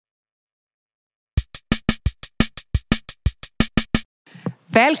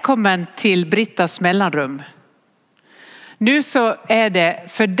Välkommen till Brittas Mellanrum. Nu så är det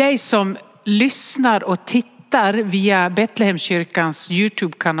för dig som lyssnar och tittar via Betlehemskyrkans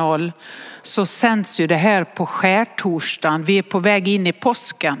YouTube-kanal, så sänds ju det här på skärtorsdagen. Vi är på väg in i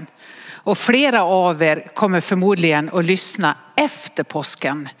påsken. Och flera av er kommer förmodligen att lyssna efter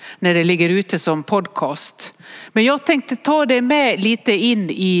påsken när det ligger ute som podcast. Men jag tänkte ta det med lite in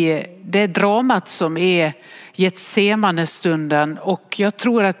i det dramat som är Getsemane-stunden. Och jag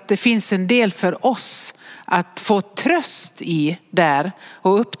tror att det finns en del för oss att få tröst i där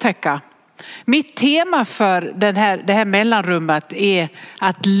och upptäcka. Mitt tema för det här mellanrummet är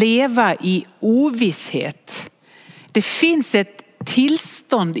att leva i ovisshet. Det finns ett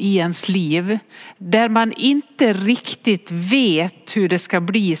tillstånd i ens liv där man inte riktigt vet hur det ska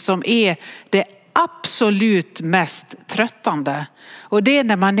bli, som är det absolut mest tröttande. Och det är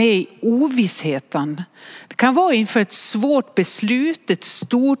när man är i ovissheten. Det kan vara inför ett svårt beslut, ett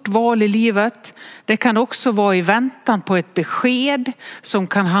stort val i livet. Det kan också vara i väntan på ett besked som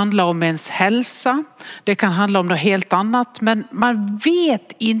kan handla om ens hälsa. Det kan handla om något helt annat, men man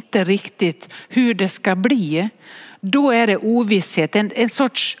vet inte riktigt hur det ska bli. Då är det ovisshet, en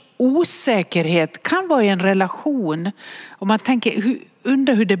sorts osäkerhet. Kan vara i en relation. Och man tänker,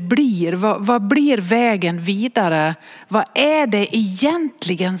 undrar hur det blir. Vad blir vägen vidare? Vad är det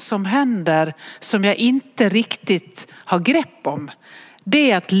egentligen som händer som jag inte riktigt har grepp om?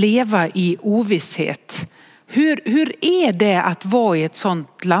 Det är att leva i ovisshet. Hur är det att vara i ett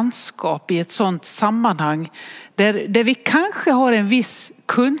sådant landskap, i ett sådant sammanhang där vi kanske har en viss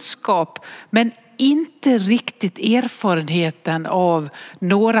kunskap men inte riktigt erfarenheten av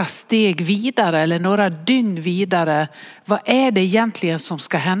några steg vidare eller några dygn vidare. Vad är det egentligen som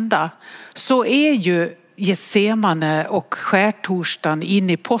ska hända? Så är ju Getsemane och skärtorsdagen in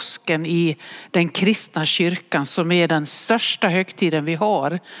i påsken i den kristna kyrkan, som är den största högtiden vi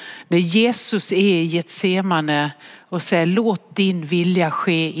har. När Jesus är i Getsemane och säger låt din vilja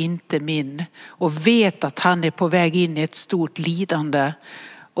ske, inte min. Och vet att han är på väg in i ett stort lidande.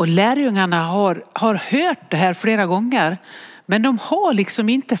 Och lärjungarna har hört det här flera gånger. Men de har liksom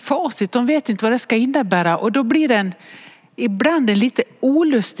inte facit. De vet inte vad det ska innebära. Och då blir det ibland en lite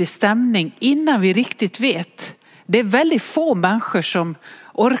olustig stämning innan vi riktigt vet. Det är väldigt få människor som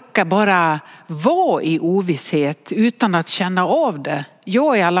orkar bara vara i ovisshet utan att känna av det.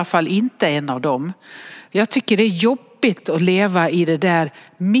 Jag är i alla fall inte en av dem. Jag tycker det är jobbigt att leva i det där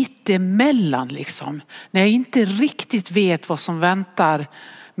mittemellan liksom. När jag inte riktigt vet vad som väntar.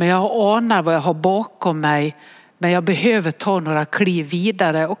 Men jag anar vad jag har bakom mig. Men jag behöver ta några kliv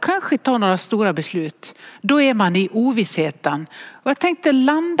vidare och kanske ta några stora beslut. Då är man i ovissheten. Och jag tänkte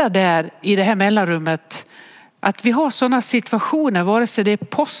landa där i det här mellanrummet. Att vi har sådana situationer, vare sig det är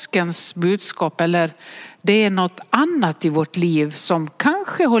påskens budskap eller det är något annat i vårt liv som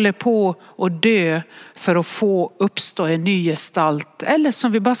kanske håller på att dö för att få uppstå en ny gestalt. Eller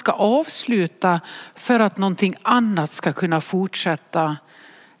som vi bara ska avsluta för att någonting annat ska kunna fortsätta.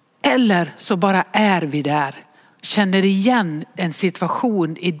 Eller så bara är vi där. Känner igen en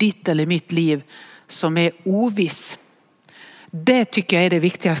situation i ditt eller mitt liv som är oviss. Det tycker jag är det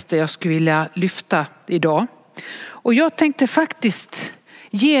viktigaste jag skulle vilja lyfta idag. Och jag tänkte faktiskt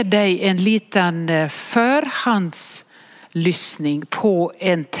ge dig en liten förhandslyssning på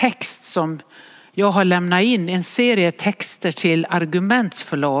en text som jag har lämnat in. En serie texter till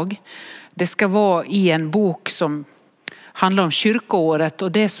Argumentsförlag. Det ska vara i en bok som handlar om kyrkoåret,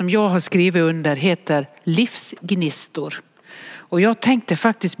 och det som jag har skrivit under heter Livsgnistor. Och jag tänkte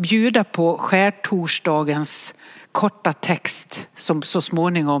faktiskt bjuda på skärtorsdagens korta text som så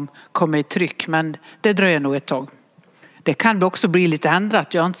småningom kommer i tryck, men det dröjer nog ett tag. Det kan också bli lite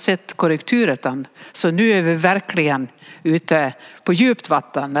ändrat, jag har inte sett korrekturet än. Så nu är vi verkligen ute på djupt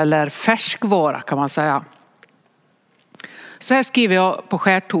vatten, eller färskvara kan man säga. Så här skriver jag på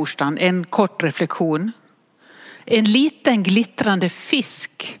skärtorsdagen, en kort reflektion. En liten glittrande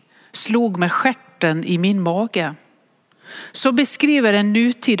fisk slog med stjärten i min mage. Så beskriver en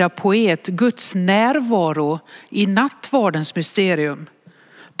nutida poet Guds närvaro i nattvardens mysterium.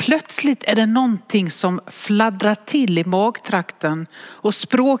 Plötsligt är det någonting som fladdrar till i magtrakten och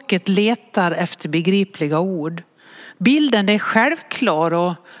språket letar efter begripliga ord. Bilden är självklar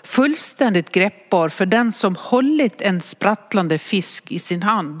och fullständigt greppbar för den som hållit en sprattlande fisk i sin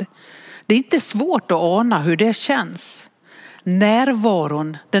hand. Det är inte svårt att ana hur det känns.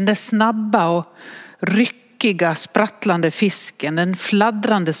 Närvaron, den där snabba och ryckiga sprattlande fisken, den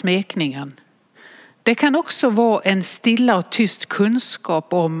fladdrande smekningen. Det kan också vara en stilla och tyst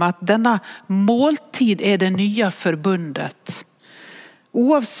kunskap om att denna måltid är det nya förbundet.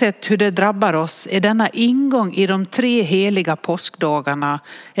 Oavsett hur det drabbar oss är denna ingång i de 3 heliga påskdagarna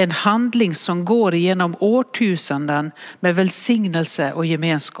en handling som går igenom årtusenden med välsignelse och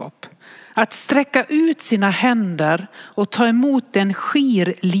gemenskap. Att sträcka ut sina händer och ta emot en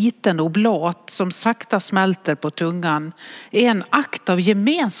skir liten oblat som sakta smälter på tungan är en akt av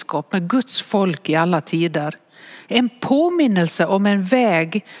gemenskap med Guds folk i alla tider. En påminnelse om en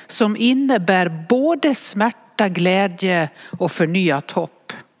väg som innebär både smärta, glädje och förnyat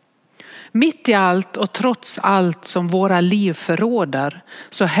hopp. Mitt i allt och trots allt som våra liv förråder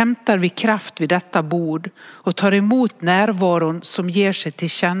så hämtar vi kraft vid detta bord och tar emot närvaron som ger sig till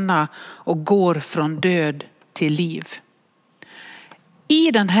känna och går från död till liv.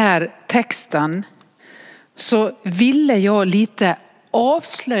 I den här texten så ville jag lite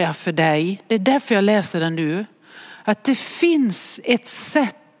avslöja för dig, det är därför jag läser den nu, att det finns ett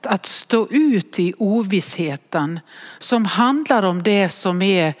sätt att stå ut i ovissheten som handlar om det som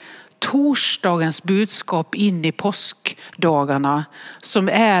är torsdagens budskap in i påskdagarna, som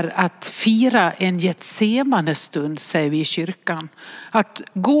är att fira en Getsemanestund, säger vi i kyrkan. Att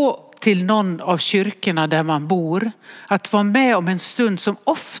gå till någon av kyrkorna där man bor, att vara med om en stund som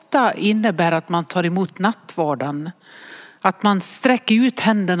ofta innebär att man tar emot nattvarden. Att man sträcker ut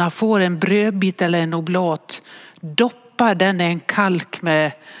händerna, får en brödbit eller en oblat, doppar den i en kalk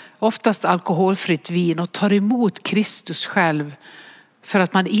med oftast alkoholfritt vin och tar emot Kristus själv. För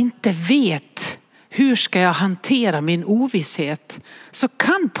att man inte vet hur ska jag hantera min ovisshet, så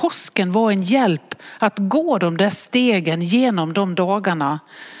kan påsken vara en hjälp att gå de där stegen genom de dagarna.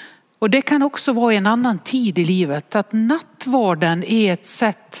 Och det kan också vara en annan tid i livet, att nattvarden är ett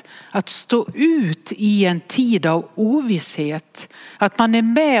sätt att stå ut i en tid av ovisshet. Att man är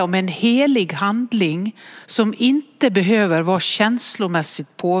med om en helig handling som inte behöver vara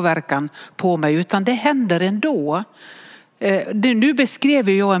känslomässigt påverkan på mig, utan det händer ändå. Nu beskrev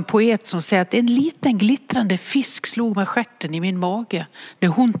jag en poet som säger att en liten glittrande fisk slog med stjärten i min mage när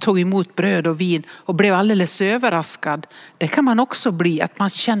hon tog emot bröd och vin och blev alldeles överraskad. Det kan man också bli, att man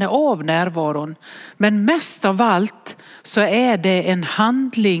känner av närvaron. Men mest av allt så är det en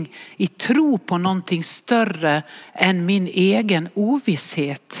handling i tro på någonting större än min egen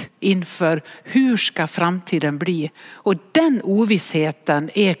ovisshet inför hur ska framtiden bli. Och den ovissheten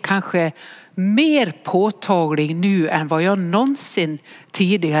är kanske mer påtaglig nu än vad jag någonsin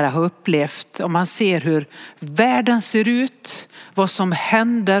tidigare har upplevt. Om man ser hur världen ser ut, vad som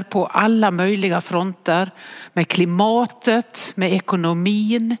händer på alla möjliga fronter, med klimatet, med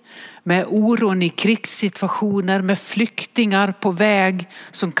ekonomin, med oron i krigssituationer, med flyktingar på väg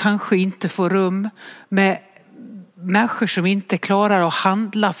som kanske inte får rum, med människor som inte klarar att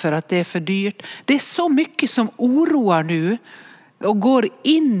handla för att det är för dyrt. Det är så mycket som oroar nu och går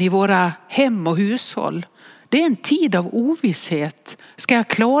in i våra hem och hushåll. Det är en tid av ovisshet. Ska jag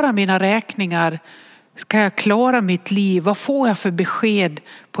klara mina räkningar? Ska jag klara mitt liv? Vad får jag för besked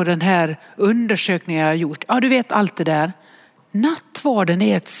på den här undersökningen jag har gjort? Ja, du vet allt det där. Nattvarden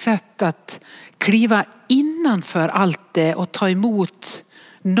är ett sätt att kliva innanför allt det och ta emot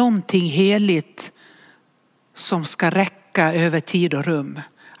någonting heligt som ska räcka över tid och rum.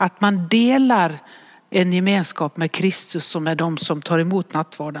 Att man delar en gemenskap med Kristus som är de som tar emot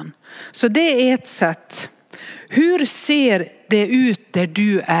nattvarden. Så det är ett sätt. Hur ser det ut där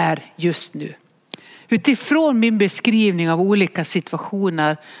du är just nu? Utifrån min beskrivning av olika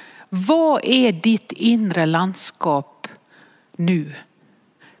situationer, vad är ditt inre landskap nu?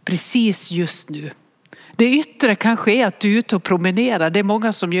 Precis just nu. Det yttre kanske är att du är ute och promenerar. Det är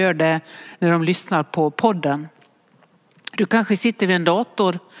många som gör det när de lyssnar på podden. Du kanske sitter vid en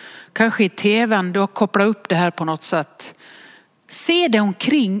dator, kanske i tvn, du har kopplat upp det här på något sätt. Se dig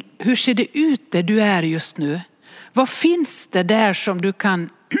omkring, hur ser det ut där du är just nu? Vad finns det där som du kan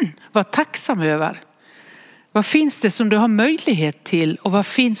vara tacksam över? Vad finns det som du har möjlighet till och vad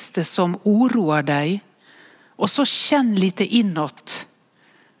finns det som oroar dig? Och så känn lite inåt.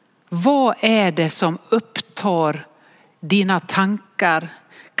 Vad är det som upptar dina tankar,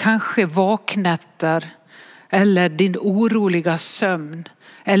 kanske vaknätter eller din oroliga sömn,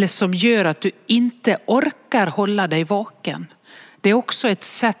 eller som gör att du inte orkar hålla dig vaken? Det är också ett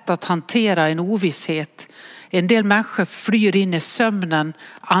sätt att hantera en ovisshet. En del människor flyr in i sömnen,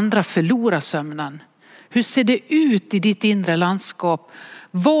 andra förlorar sömnen. Hur ser det ut i ditt inre landskap?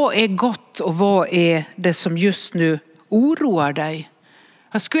 Vad är gott och vad är det som just nu oroar dig?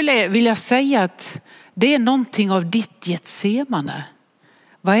 Jag skulle vilja säga att det är någonting av ditt Getsemane.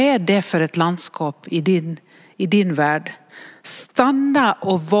 Vad är det för ett landskap i din värld? Stanna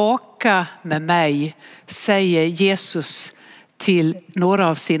och vaka med mig, säger Jesus till några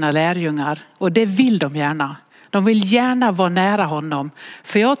av sina lärjungar. Och det vill de gärna. De vill gärna vara nära honom.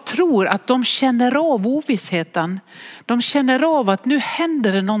 För jag tror att de känner av ovissheten. De känner av att nu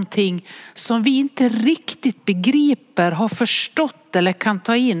händer det någonting som vi inte riktigt begriper, har förstått eller kan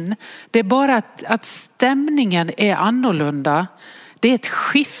ta in. Det är bara att stämningen är annorlunda. Det är ett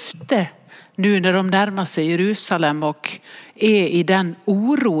skifte nu när de närmar sig Jerusalem och är i den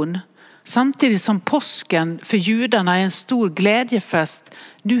oron. Samtidigt som påsken för judarna är en stor glädjefest.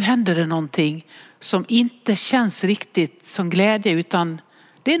 Nu händer det någonting som inte känns riktigt som glädje utan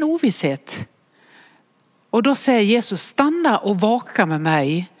det är en ovisshet. Och då säger Jesus, stanna och vaka med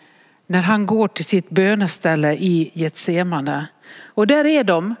mig när han går till sitt böneställe i Getsemane. Och där är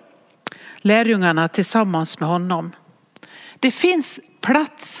de, lärjungarna tillsammans med honom. Det finns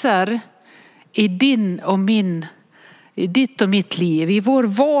platser i ditt och mitt liv, i vår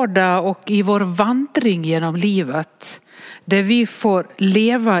vardag och i vår vandring genom livet där vi får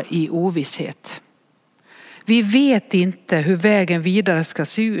leva i ovisshet. Vi vet inte hur vägen vidare ska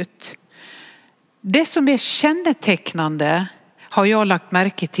se ut. Det som är kännetecknande har jag lagt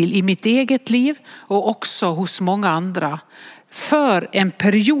märke till i mitt eget liv och också hos många andra. För en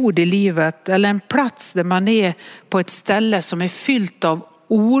period i livet eller en plats där man är på ett ställe som är fyllt av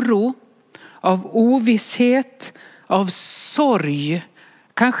oro, av ovisshet, av sorg,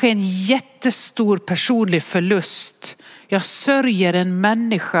 kanske en jättestor personlig förlust. Jag sörjer en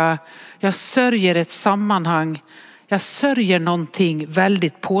människa, jag sörjer ett sammanhang, jag sörjer någonting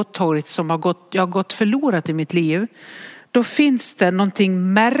väldigt påtagligt som jag har gått förlorat i mitt liv. Då finns det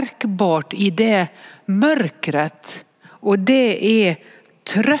någonting märkbart i det mörkret och det är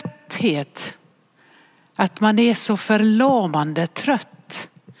trötthet. Att man är så förlamande trött.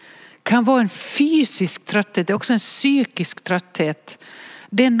 Kan vara en fysisk trötthet, det är också en psykisk trötthet.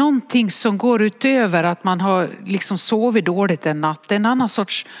 Det är någonting som går utöver att man har liksom sovit dåligt en natt. Det är en annan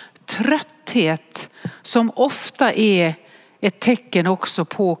sorts trötthet som ofta är ett tecken också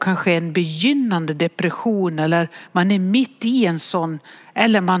på kanske en begynnande depression eller man är mitt i en sån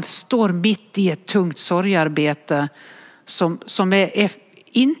eller man står mitt i ett tungt sorgarbete som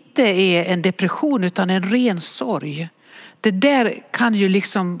inte är en depression utan en ren sorg. Det där kan ju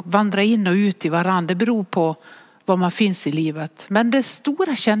liksom vandra in och ut i varandra. Det beror på var man finns i livet. Men det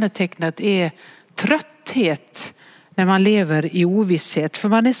stora kännetecknet är trötthet när man lever i ovisshet. För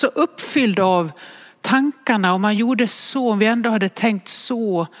man är så uppfylld av tankarna. Om man gjorde så, om vi ändå hade tänkt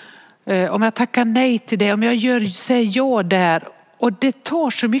så. Om jag tackar nej till det, om jag säger ja där. Och det tar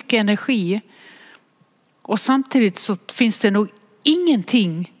så mycket energi. Och samtidigt så finns det nog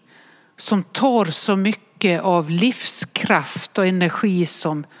ingenting som tar så mycket av livskraft och energi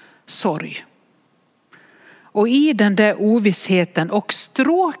som sorg. Och i den där ovissheten och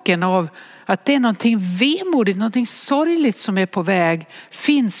stråken av att det är någonting vemodigt, någonting sorgligt som är på väg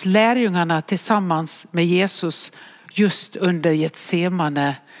finns lärjungarna tillsammans med Jesus just under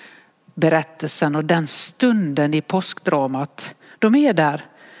Getsemane berättelsen och den stunden i påskdramat. De är där.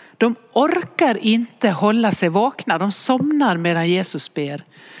 De orkar inte hålla sig vakna. De somnar medan Jesus ber.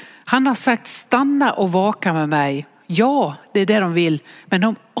 Han har sagt stanna och vaka med mig. Ja, det är det de vill. Men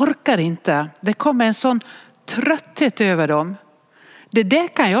de orkar inte. Det kommer en sån trötthet över dem. Det där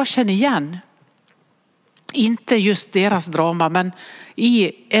kan jag känna igen. Inte just deras drama, men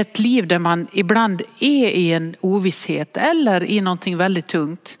i ett liv där man ibland är i en ovisshet eller i någonting väldigt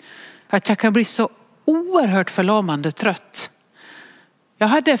tungt. Att jag kan bli så oerhört förlamande trött. Jag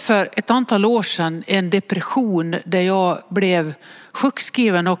hade för ett antal år sedan en depression där jag blev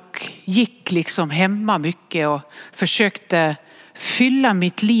sjukskriven och gick liksom hemma mycket och försökte fylla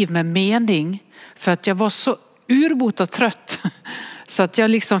mitt liv med mening för att jag var så urbota trött så att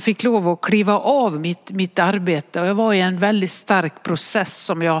jag liksom fick lov att kliva av mitt arbete och jag var i en väldigt stark process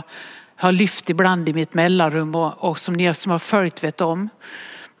som jag har lyft ibland i mitt mellanrum och som ni som har följt vet om.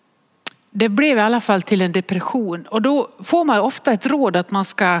 Det blev i alla fall till en depression och då får man ofta ett råd att man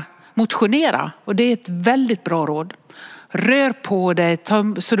ska motionera och det är ett väldigt bra råd. Rör på dig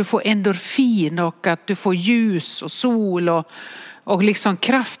så du får endorfin och att du får ljus och sol och liksom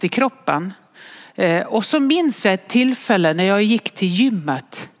kraft i kroppen. Och så minns jag ett tillfälle när jag gick till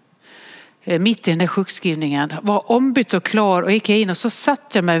gymmet mitt i den här sjukskrivningen. Var ombytt och klar och gick in och så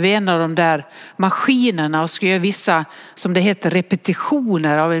satt jag med en av de där maskinerna och skulle göra vissa, som det heter,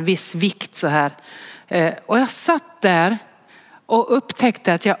 repetitioner av en viss vikt så här. Och jag satt där och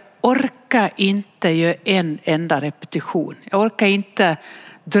upptäckte att jag orkar inte göra en enda repetition. Jag orkar inte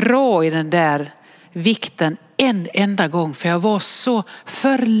dra i den där vikten en enda gång för jag var så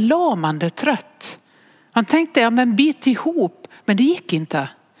förlamande trött. Man tänkte, ja men bit ihop, men det gick inte.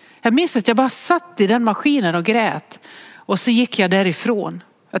 Jag minns att jag bara satt i den maskinen och grät och så gick jag därifrån.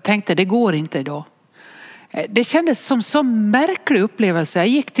 Jag tänkte, det går inte idag. Det kändes som så märklig upplevelse. Jag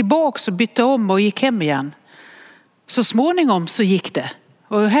gick tillbaka och bytte om och gick hem igen. Så småningom så gick det.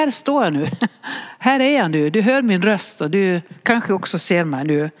 Och här står jag nu. Här är jag nu. Du hör min röst och du kanske också ser mig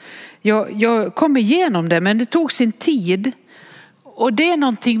nu. Jag kom igenom det, men det tog sin tid. Och det är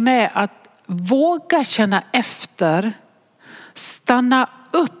någonting med att våga känna efter. Stanna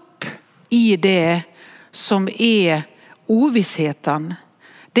upp i det som är ovissheten.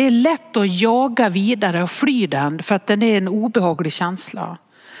 Det är lätt att jaga vidare och fly den för att den är en obehaglig känsla.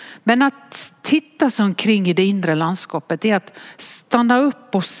 Men att titta sig omkring i det inre landskapet är att stanna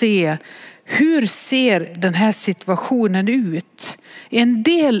upp och se hur ser den här situationen ut. En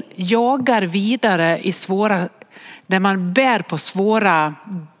del jagar vidare i när man bär på svåra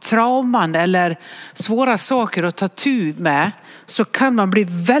trauman eller svåra saker att ta tur med, så kan man bli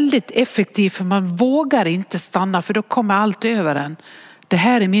väldigt effektiv för man vågar inte stanna för då kommer allt över en. Det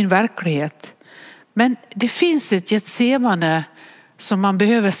här är min verklighet. Men det finns ett Getsemane som man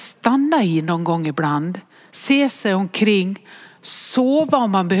behöver stanna i någon gång ibland. Se sig omkring. Sova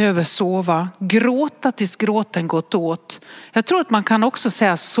om man behöver sova. Gråta tills gråten gått åt. Jag tror att man kan också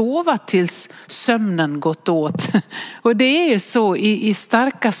säga sova tills sömnen gått åt. Och det är ju så i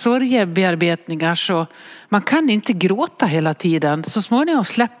starka sorgebearbetningar så man kan inte gråta hela tiden. Så småningom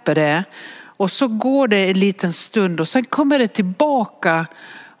släpper det. Och så går det en liten stund och sen kommer det tillbaka.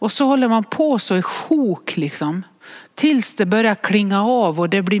 Och så håller man på så i sjok liksom. Tills det börjar klinga av och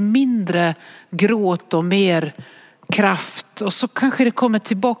det blir mindre gråt och mer kraft. Och så kanske det kommer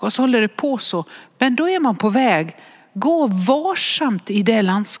tillbaka och så håller det på så. Men då är man på väg. Gå varsamt i det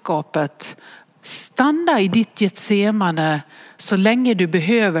landskapet. Stanna i ditt Getsemane så länge du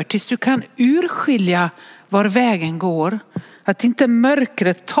behöver. Tills du kan urskilja var vägen går. Att inte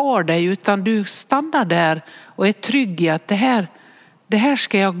mörkret tar dig utan du stannar där och är trygg i att det här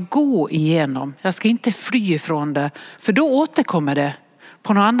ska jag gå igenom. Jag ska inte fly ifrån det. För då återkommer det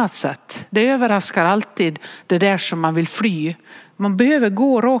på något annat sätt. Det överraskar alltid det där som man vill fly. Man behöver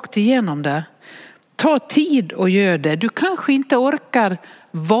gå rakt igenom det. Ta tid och gör det. Du kanske inte orkar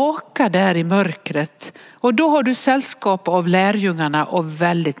vaka där i mörkret. Och då har du sällskap av lärjungarna och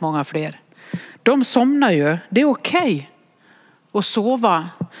väldigt många fler. De somnar ju. Det är okej att sova.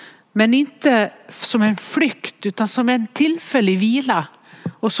 Men inte som en flykt utan som en tillfällig vila.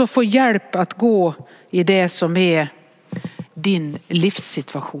 Och så få hjälp att gå i det som är din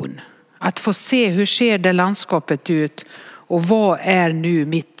livssituation. Att få se hur ser det landskapet ut och vad är nu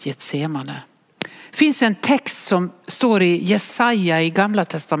mitt Getsemane. Det finns en text som står i Jesaja i Gamla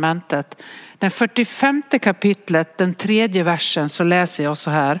testamentet. Den 45 kapitlet, den 3:e versen, så läser jag så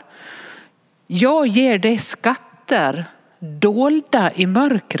här. Jag ger dig skatter dolda i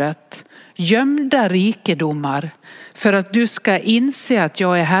mörkret, gömda rikedomar, för att du ska inse att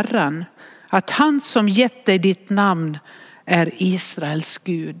jag är Herren, att han som gett dig ditt namn är Israels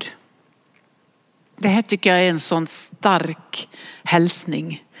Gud. Det här tycker jag är en sån stark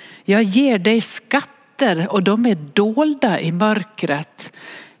hälsning. Jag ger dig skatter och de är dolda i mörkret,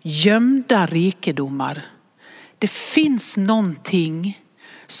 gömda rikedomar. Det finns någonting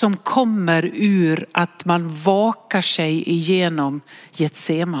som kommer ur att man vakar sig igenom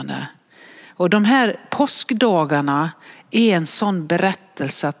Getsemane. Och de här påskdagarna är en sån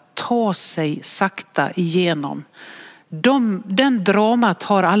berättelse att ta sig sakta igenom. Den dramat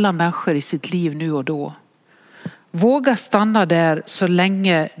har alla människor i sitt liv nu och då. Våga stanna där så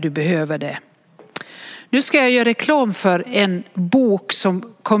länge du behöver det. Nu ska jag göra reklam för en bok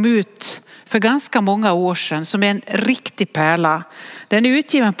som kom ut för ganska många år sedan som är en riktig pärla. Den är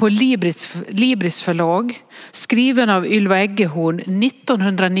utgiven på Libris förlag, skriven av Ylva Eggehorn.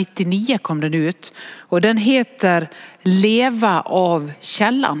 1999 kom den ut och den heter Leva av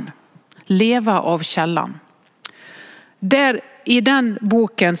källan. Leva av källan. Där i den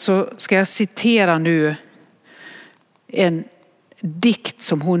boken så ska jag citera nu en dikt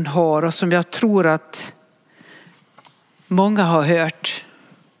som hon har och som jag tror att många har hört.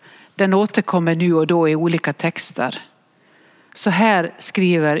 Den återkommer nu och då i olika texter. Så här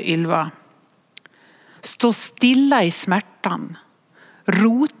skriver Ylva. Stå stilla i smärtan,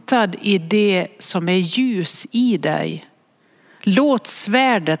 rotad i det som är ljus i dig. Låt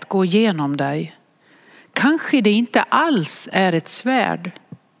svärdet gå genom dig. Kanske det inte alls är ett svärd.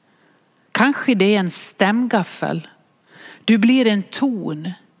 Kanske det är en stämgaffel. Du blir en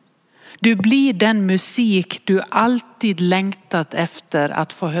ton. Du blir den musik du alltid längtat efter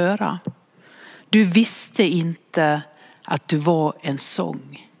att få höra. Du visste inte att du var en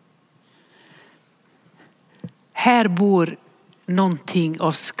sång. Här bor någonting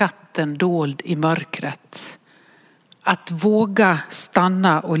av skatten dold i mörkret. Att våga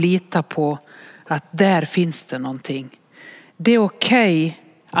stanna och lita på att där finns det någonting. Det är okej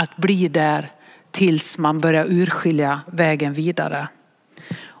att bli där tills man börjar urskilja vägen vidare.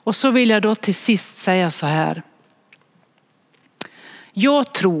 Och så vill jag då till sist säga så här.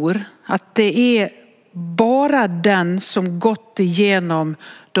 Jag tror att det är bara den som gått igenom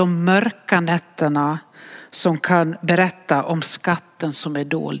de mörka nätterna som kan berätta om skatten som är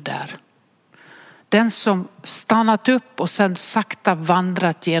dold där. Den som stannat upp och sen sakta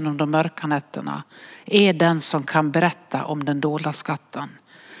vandrat genom de mörka nätterna är den som kan berätta om den dolda skatten.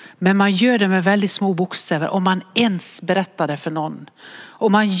 Men man gör det med väldigt små bokstäver om man ens berättar det för någon.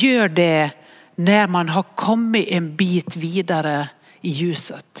 Och man gör det när man har kommit en bit vidare i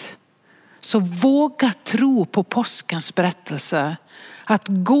ljuset. Så våga tro på påskens berättelse. Att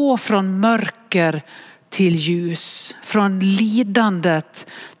gå från mörker till ljus. Från lidandet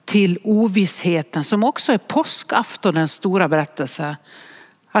till ovissheten, som också är påskaftonens stora berättelse.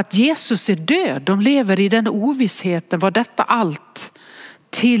 Att Jesus är död, de lever i den ovissheten. Var detta allt?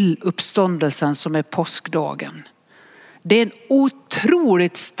 Till uppståndelsen som är påskdagen. Det är en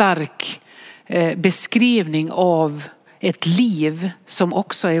otroligt stark beskrivning av ett liv som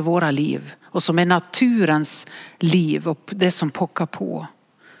också är våra liv. Och som är naturens liv och det som pockar på.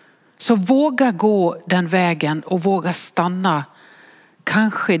 Så våga gå den vägen och våga stanna.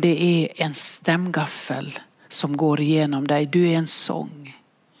 Kanske det är en stämgaffel som går igenom dig. Du är en sång.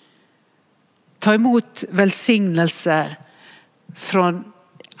 Ta emot välsignelse från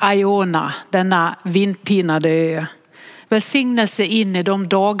Iona, denna vindpinade ö. Välsignelse in i de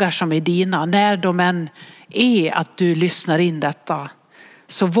dagar som är dina, när de än är att du lyssnar in detta.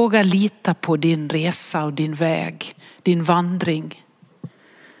 Så våga lita på din resa och din väg, din vandring.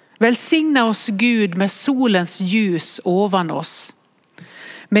 Välsigna oss Gud med solens ljus ovan oss.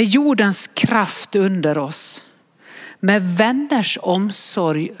 Med jordens kraft under oss. Med vänners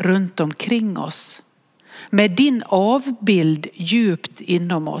omsorg runt omkring oss. Med din avbild djupt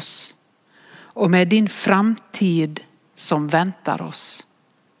inom oss. Och med din framtid som väntar oss.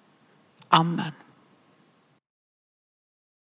 Amen.